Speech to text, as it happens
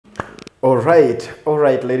All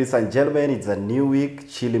right, ladies and gentlemen, it's a new week,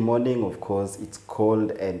 chilly morning. Of course, it's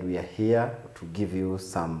cold, and we are here to give you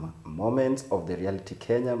some moments of the reality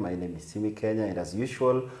Kenya. My name is Simi Kenya, and as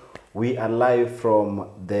usual, we are live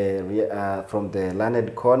from the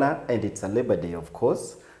Learned Corner, and it's a Labor Day, of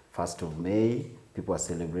course, 1st of May. People are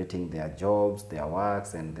celebrating their jobs, their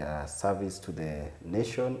works, and their service to the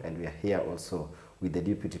nation, and we are here also with the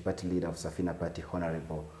Deputy Party Leader of Safina Party,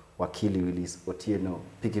 Honorable Wakili Willis, Otieno,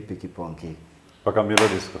 Piki Piki Ponki.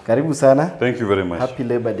 Karibu sana. Thank you very much. Happy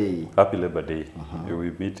Labor Day. Happy Labor Day.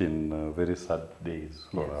 We meet in very sad days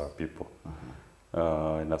for our people.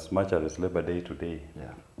 And as much as it's Labor Day today,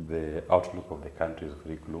 the outlook of the country is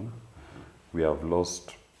very gloom. We have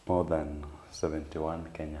lost more than 71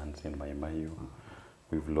 Kenyans in Maimayu.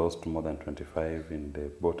 We've lost more than 25 in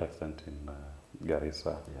the boat accident in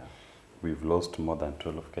Garissa. We've lost more than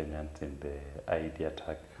 12 Kenyans in the IED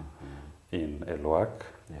attack in Elwak.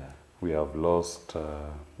 We have lost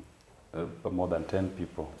more than 10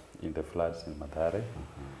 people in the floods in Madare.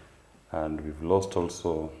 And we've lost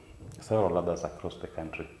also several others across the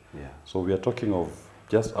country. So we are talking of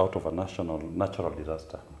just out of a natural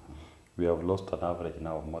disaster. We have lost an average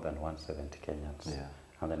now of more than 170 Kenyans.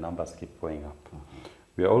 And the numbers keep going up.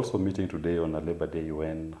 We are also meeting today on a Labor Day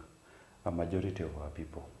when a majority of our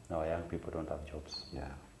people, our young people, don't have jobs.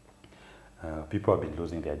 People have been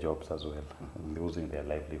losing their jobs as well, losing their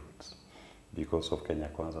livelihoods because of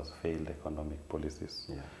Kenya Kwanza's failed economic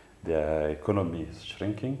policies. Their economy is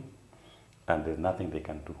shrinking and there's nothing they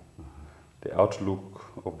can do. The outlook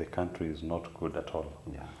of the country is not good at all.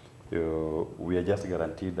 We are just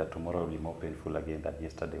guaranteed that tomorrow will be more painful again than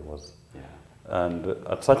yesterday was. And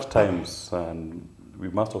at such times, and we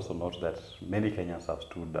must also note that many Kenyans have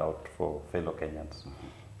stood out for fellow Kenyans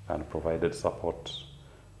and provided support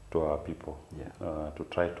to our people to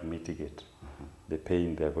try to mitigate the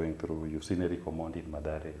pain they're going through. You've seen Eric Omondi in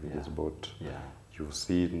Madare with his boat. You've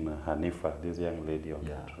seen Hanifa, this young lady on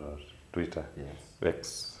Twitter,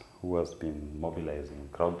 X, who has been mobilizing,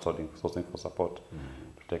 crowdsourcing for support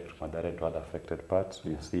to take to Madare to other affected parts.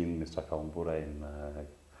 We've seen Mr. Kaumbura in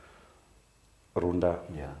Runda,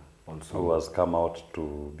 who has come out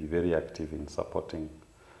to be very active in supporting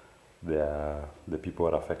the people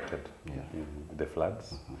who are affected in the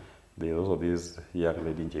floods. There's also this young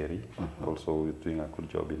lady Jerry, also doing a good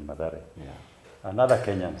job in Madare. And other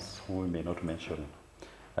Kenyans, who we may not mention,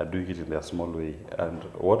 are doing it in their small way. And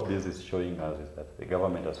what this is showing us is that the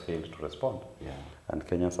government has failed to respond. And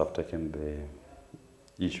Kenyans have taken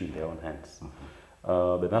the issue in their own hands.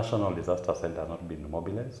 The National Disaster Center has not been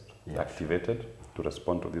mobilized, activated to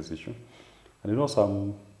respond to this issue. And you know,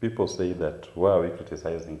 some people say that, why are we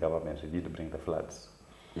criticizing government? They did bring the floods.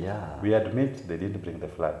 We admit they did bring the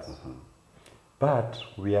floods. But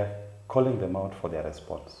we are calling them out for their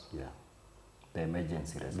response. The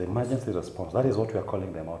emergency response. The emergency response. That is what we are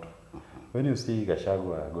calling them out for. When you see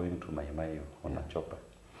Gachagua going to Maimayu on a chopper,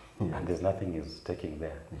 and there's nothing is taking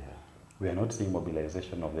there, we are not seeing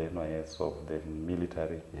mobilization of the NYS, of the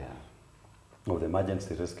military, of the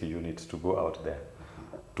emergency rescue units to go out there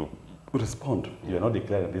to respond. You are not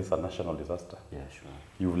declaring this a national disaster.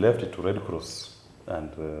 You've left it to Red Cross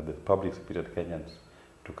and the public spirited Kenyans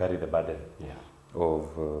to carry the burden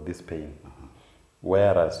of this pain.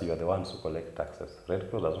 Whereas you are the ones who collect taxes.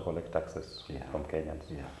 Red Cross doesn't collect taxes from Kenyans.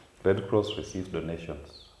 Red Cross receives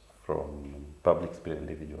donations from public spirited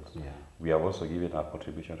individuals. We have also given our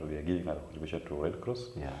contribution. We are giving our contribution to Red Cross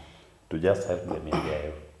to just help them in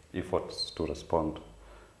their efforts to respond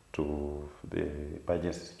to the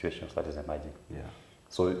emergency situations that is emerging.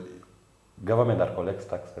 So government that collects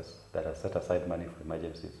taxes, that has set aside money for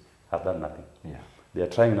emergencies, has done nothing. They are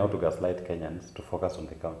trying now to gaslight Kenyans to focus on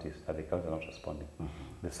the counties, and the counties are not responding.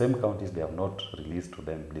 The same counties, they have not released to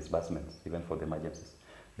them disbursements, even for the emergencies.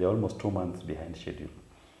 They are almost 2 months behind schedule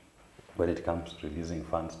when it comes to releasing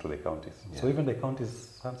funds to the counties. So even the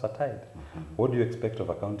counties' hands are tied. What do you expect of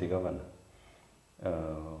a county governor?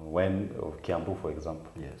 Of Kiambu, for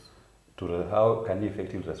example, how can he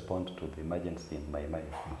effectively respond to the emergency in Maimayu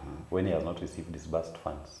when he has not received disbursed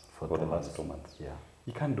funds for the last 2 months?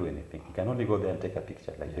 He can't do anything. He can only go there and take a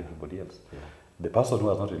picture like everybody else. The person who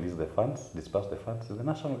has not released the funds, disbursed the funds, is the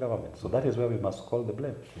national government. So that is where we must call the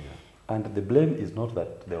blame. And the blame is not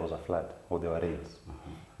that there was a flood or there were rains.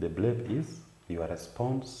 The blame is your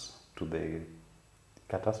response to the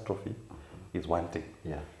catastrophe is one thing.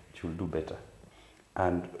 You should do better.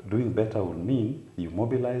 And doing better will mean you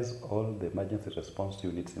mobilize all the emergency response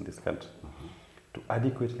units in this country to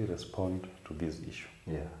adequately respond to this issue.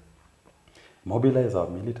 mobilize our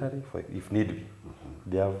military for if need be.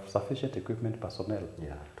 They have sufficient equipment personnel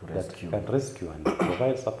that can rescue and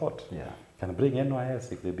provide support. Can bring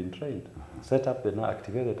NYS if they've been trained. Set up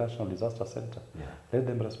activate the National Disaster Center. Let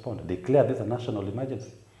them respond. Declare this a national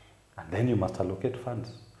emergency. And then you must allocate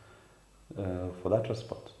funds for that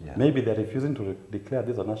response. Maybe they're refusing to declare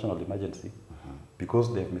this a national emergency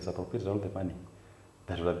because they've misappropriated all the money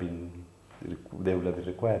that would have been they will have been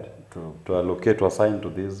required to allocate, to assign to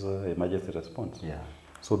this emergency response.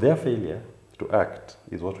 So their failure to act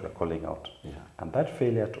is what we are calling out. And that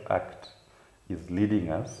failure to act is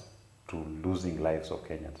leading us to losing lives of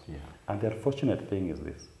Kenyans. And the unfortunate thing is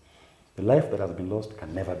this. The life that has been lost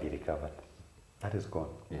can never be recovered. That is gone.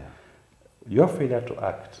 Your failure to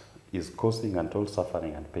act is causing untold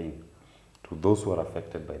suffering and pain to those who are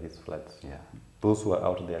affected by these floods. Those who are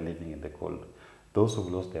out there living in the cold. Those who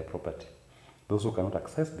have lost their property. Those who cannot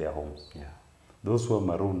access their homes. Those who are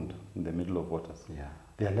marooned in the middle of waters.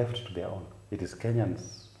 They are left to their own. It is Kenyans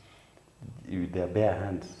with their bare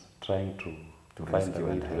hands trying to find a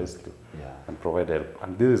way to rescue and provide help.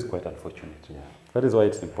 And this is quite unfortunate. That is why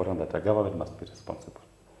it's important that the government must be responsible.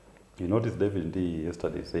 You noticed David D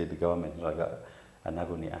yesterday said the government is like an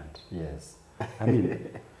agony aunt. I mean,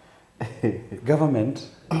 government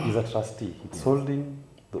is a trustee. It's holding,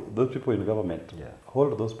 those people in government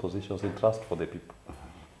hold those positions in trust for the people.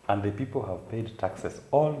 And the people have paid taxes.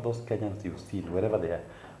 All those Kenyans you've seen, wherever they are,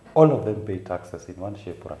 all of them pay taxes in one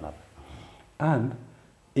shape or another. And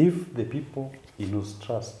if the people in whose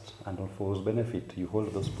trust and for whose benefit you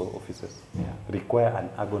hold those offices require an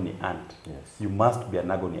agony aunt, you must be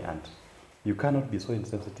an agony aunt. You cannot be so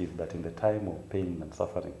insensitive that in the time of pain and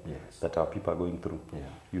suffering that our people are going through,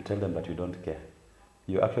 you tell them that you don't care.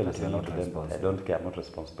 You actually say to them, I don't care, I'm not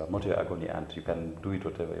responsible, I'm not your agony aunt, you can do it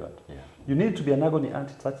whatever you want. You need to be an agony aunt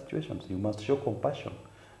in such situations. You must show compassion,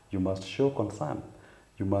 you must show concern,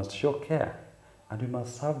 you must show care, and you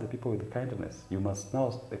must serve the people with kindness. You must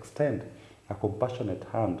now extend a compassionate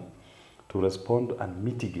hand to respond and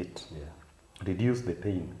mitigate, reduce the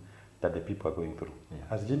pain that the people are going through.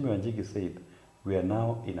 As Jimmy Wanjigi said, we are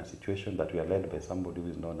now in a situation that we are led by somebody who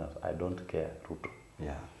is known as I don't care Ruto.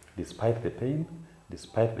 Despite the pain,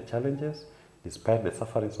 despite the challenges, despite the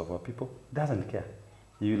sufferings of our people, doesn't care.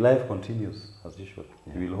 Your life continues as usual.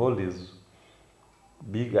 He will hold his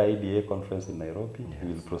big IDA conference in Nairobi. He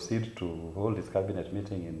will proceed to hold his cabinet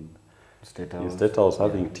meeting in State House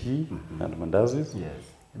having tea and mandazis.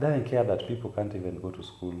 He doesn't care that people can't even go to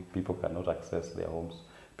school, people cannot access their homes,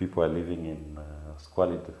 people are living in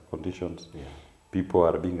squalid conditions, people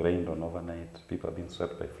are being rained on overnight, people are being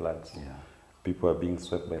swept by floods, people are being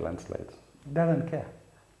swept by landslides. He doesn't care.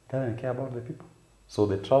 He doesn't care about the people. So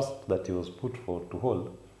the trust that he was put to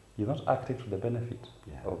hold, he's not acting to the benefit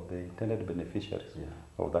of the intended beneficiaries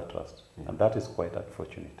of that trust. And that is quite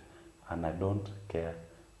unfortunate. And I don't care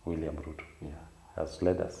William Ruto has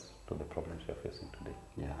led us to the problems we are facing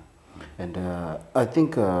today. And I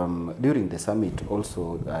think during the summit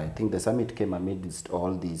also, I think the summit came amidst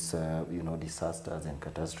all these, disasters and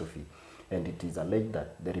catastrophe. And it is alleged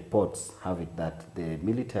that the reports have it that the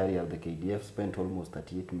military of the KDF spent almost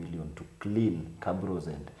 38 million to clean cabros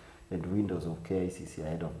and windows of KICC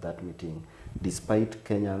ahead of that meeting, despite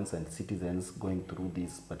Kenyans and citizens going through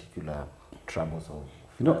these particular troubles of...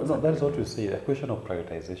 that is what we say, a question of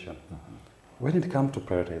prioritization. When it comes to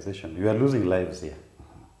prioritization, you are losing lives here.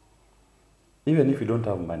 Even if you don't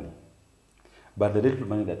have money, but the little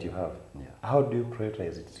money that you have, how do you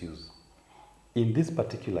prioritize its use? In this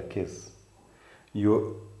particular case,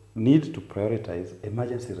 you need to prioritize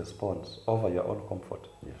emergency response over your own comfort.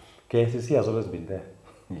 KICC has always been there.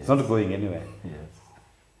 It's not going anywhere.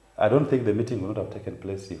 I don't think the meeting would not have taken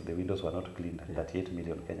place if the windows were not cleaned at 38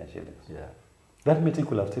 million Kenya shillings. That meeting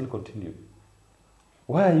could have still continued.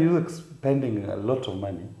 Why are you spending a lot of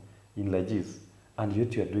money in Lajis and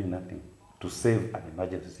yet you are doing nothing to save an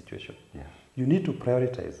emergency situation? You need to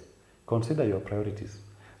prioritize. Consider your priorities.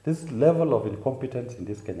 This level of incompetence in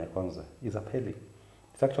this Kenya Kwanza is appalling.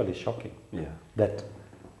 It's actually shocking that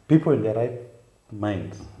people in their right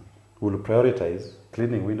minds will prioritize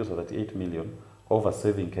cleaning windows of 38 million over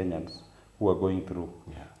saving Kenyans who are going through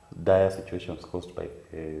dire situations caused by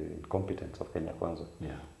incompetence of Kenya Kwanza.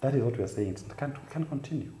 That is what we are saying. It can't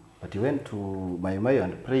continue. But you went to Maimayo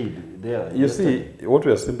and prayed there. You see, what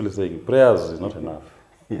we are simply saying, prayers is not enough.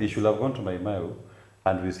 You should have gone to Maimayo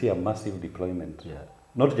and we see a massive deployment.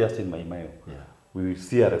 Not just in Maimayo. We will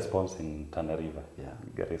see a response in Tana River,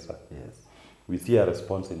 Garissa. We see a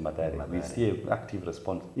response in Mathare. We see an active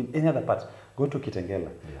response in any other part. Go to Kitengela.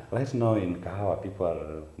 Right now in Kahawa, people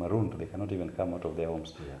are marooned. They cannot even come out of their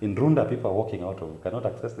homes. In Runda, people are walking out of, cannot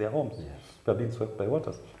access their homes. People are being swept by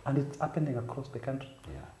waters. And it's happening across the country.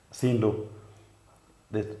 Sindo,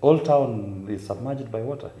 the old town is submerged by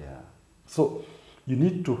water. So you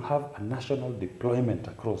need to have a national deployment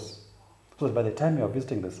across. So that by the time you are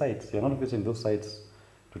visiting the sites, you're not visiting those sites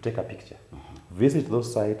to take a picture. Visit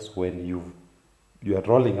those sites when you are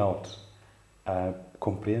rolling out a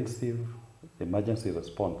comprehensive emergency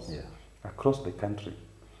response across the country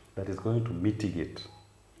that is going to mitigate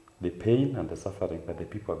the pain and the suffering that the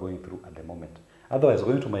people are going through at the moment. Otherwise,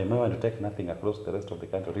 going to Maimai and to take nothing across the rest of the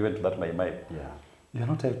country, or even to that Maimai, you're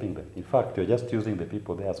not helping them. In fact, you're just using the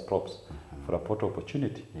people there as props for a photo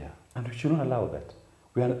opportunity. And we should not allow that.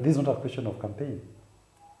 This is not a question of campaign.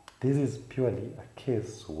 This is purely a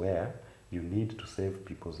case where you need to save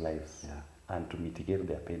people's lives and to mitigate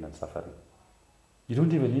their pain and suffering. You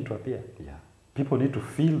don't even need to appear. People need to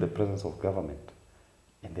feel the presence of government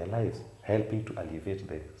in their lives, helping to alleviate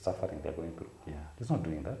the suffering they're going through. It's not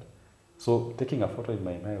doing that. So taking a photo in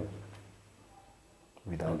my mail,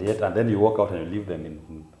 and then you walk out and you leave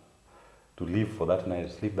them to live for that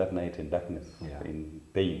night, sleep that night in darkness, in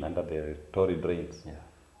pain under the torrid rains.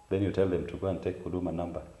 Then you tell them to go and take Huduma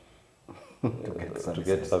number to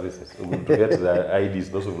get services, to get the IDs.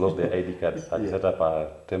 Those who've lost their ID cards and set up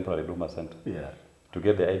a temporary Huduma center to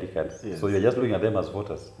get the ID cards. So you're just looking at them as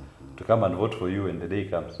voters to come and vote for you when the day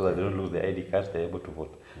comes, so that they don't lose their ID cards, they're able to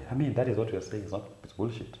vote. I mean, that is what you're saying. It's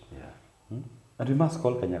bullshit. And we must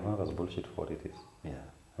call Kenya Kwanza's bullshit for what it is.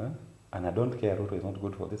 And I don't care, Ruto is not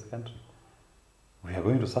good for this country. We are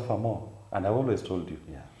going to suffer more. And I've always told you,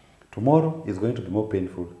 tomorrow is going to be more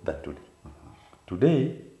painful than today.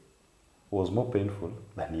 Today was more painful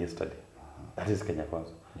than yesterday. That is Kenya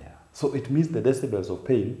Kwanza. So it means the decibels of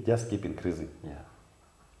pain just keep increasing.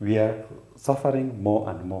 We are suffering more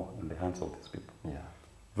and more in the hands of these people.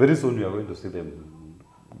 Very soon we are going to see them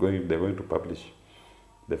they're going to publish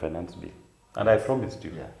the finance bill. And I promised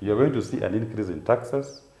you, you're going to see an increase in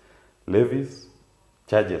taxes, levies,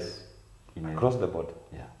 charges across the board.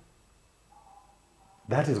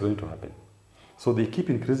 That is going to happen. So they keep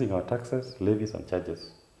increasing our taxes, levies, and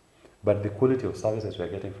charges. But the quality of services we are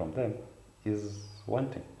getting from them is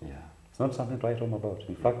wanting. It's not something to write home about.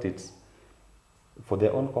 In fact, it's for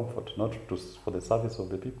their own comfort, not for the service of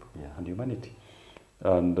the people and humanity.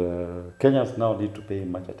 And Kenyans now need to pay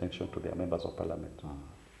much attention to their members of parliament.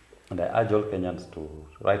 And I urge all Kenyans to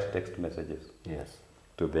write text messages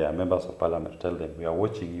to their members of parliament to tell them, we are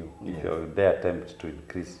watching you if you dare attempt to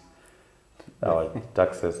increase our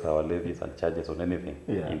taxes, our levies and charges on anything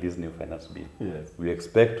in this new finance bill. We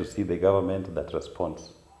expect to see the government that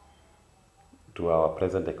responds to our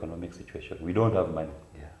present economic situation. We don't have money.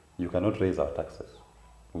 You cannot raise our taxes.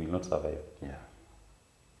 We will not survive.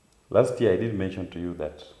 Last year I did mention to you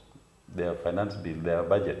that their finance bill, their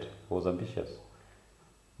budget was ambitious.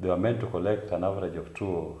 They were meant to collect an average of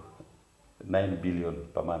 9 billion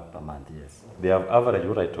per month. They have averaged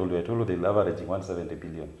what I told you. They're averaging 170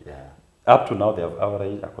 billion. Up to now, they have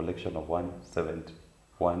averaged a collection of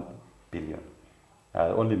 171 billion. I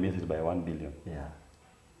only missed it by 1 billion.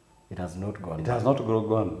 It has not gone. It has not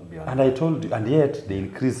gone. And I told you, and yet they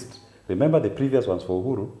increased. Remember the previous ones for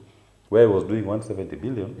Uhuru, where it was doing 170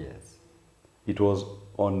 billion? It was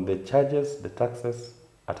on the charges, the taxes,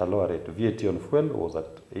 at a lower rate. VAT on fuel was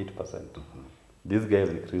at 8%. These guys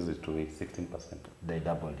increased it to 16%. They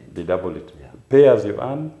doubled it. They doubled it. Pay as you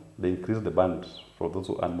earn, they increased the band for those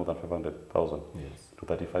who earn more than 500,000 to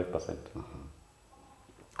 35%.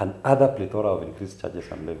 And other plethora of increased charges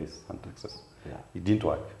and levies and taxes. It didn't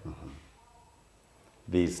work.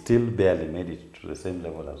 They still barely made it to the same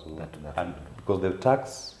level as we. And because the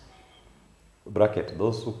tax bracket,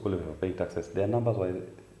 those who qualify for paying taxes, their numbers were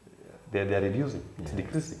they are reducing. It's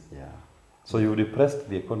decreasing. So you depressed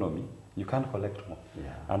the economy, you can't collect more.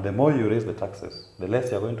 And the more you raise the taxes, the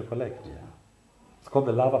less you're going to collect. It's called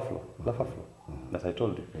the lava flow, as I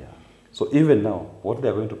told you. So even now, what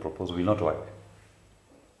they're going to propose will not work.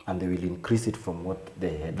 And they will increase it from what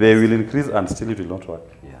they had. They will increase and still it will not work.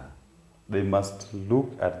 They must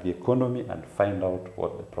look at the economy and find out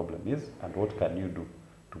what the problem is and what can you do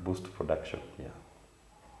to boost production.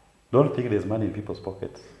 Don't think there's money in people's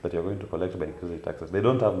pockets that you're going to collect by increasing taxes. They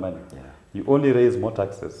don't have money. You only raise more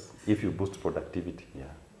taxes if you boost productivity.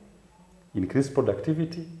 Increase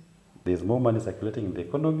productivity, there's more money circulating in the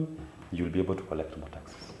economy, you'll be able to collect more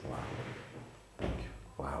taxes. Thank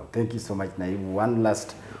you. Wow, thank you so much, Naibu. One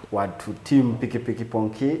last word to Team Piki Piki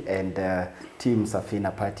Ponki and Team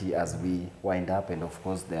Safina Party as we wind up, and of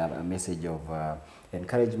course, there are a message of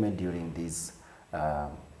encouragement during this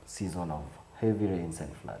season of heavy rains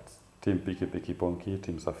and floods. Team Piki Piki Ponki,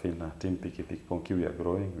 Team Safina, Team Piki Piki Ponki, we are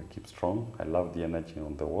growing, we keep strong. I love the energy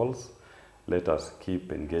on the walls. Let us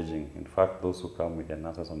keep engaging. In fact, those who come with the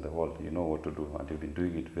answers on the wall, you know what to do, and you've been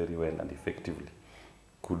doing it very well and effectively.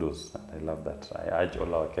 Kudos, and I love that. I urge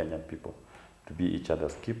all our Kenyan people to be each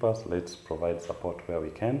other's keepers. Let's provide support where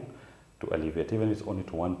we can to alleviate, even if it's only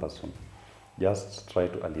to one person. Just try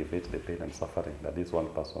to alleviate the pain and suffering that this one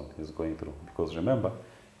person is going through. Because remember,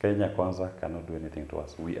 Kenya Kwanza cannot do anything to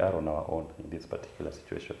us. We are on our own in this particular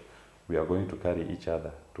situation. We are going to carry each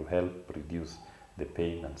other to help reduce the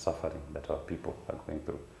pain and suffering that our people are going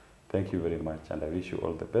through. Thank you very much, and I wish you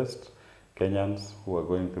all the best. Kenyans who are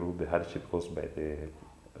going through the hardship caused by the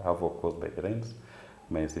havoc caused by the rains,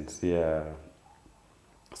 my sincere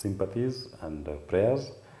sympathies and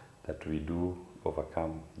prayers that we do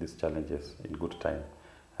overcome these challenges in good time.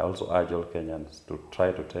 I also urge all Kenyans to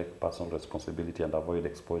try to take personal responsibility and avoid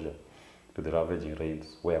exposure to the ravaging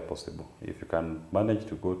rains where possible. If you can manage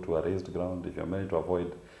to go to a raised ground, if you manage to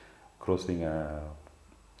avoid crossing a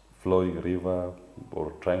flowing river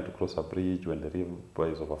or trying to cross a bridge when the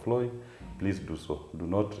river is overflowing, please do so. Do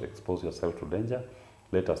not expose yourself to danger.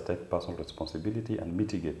 Let us take personal responsibility and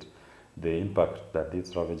mitigate the impact that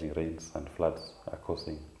these ravaging rains and floods are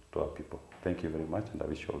causing to our people. Thank you very much, and I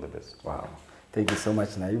wish you all the best. Wow. Thank you so much,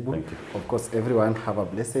 Naibu. Thank you. Of course, everyone have a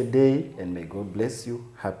blessed day, and may God bless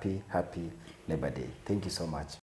you. Happy Labor Day. Thank you so much.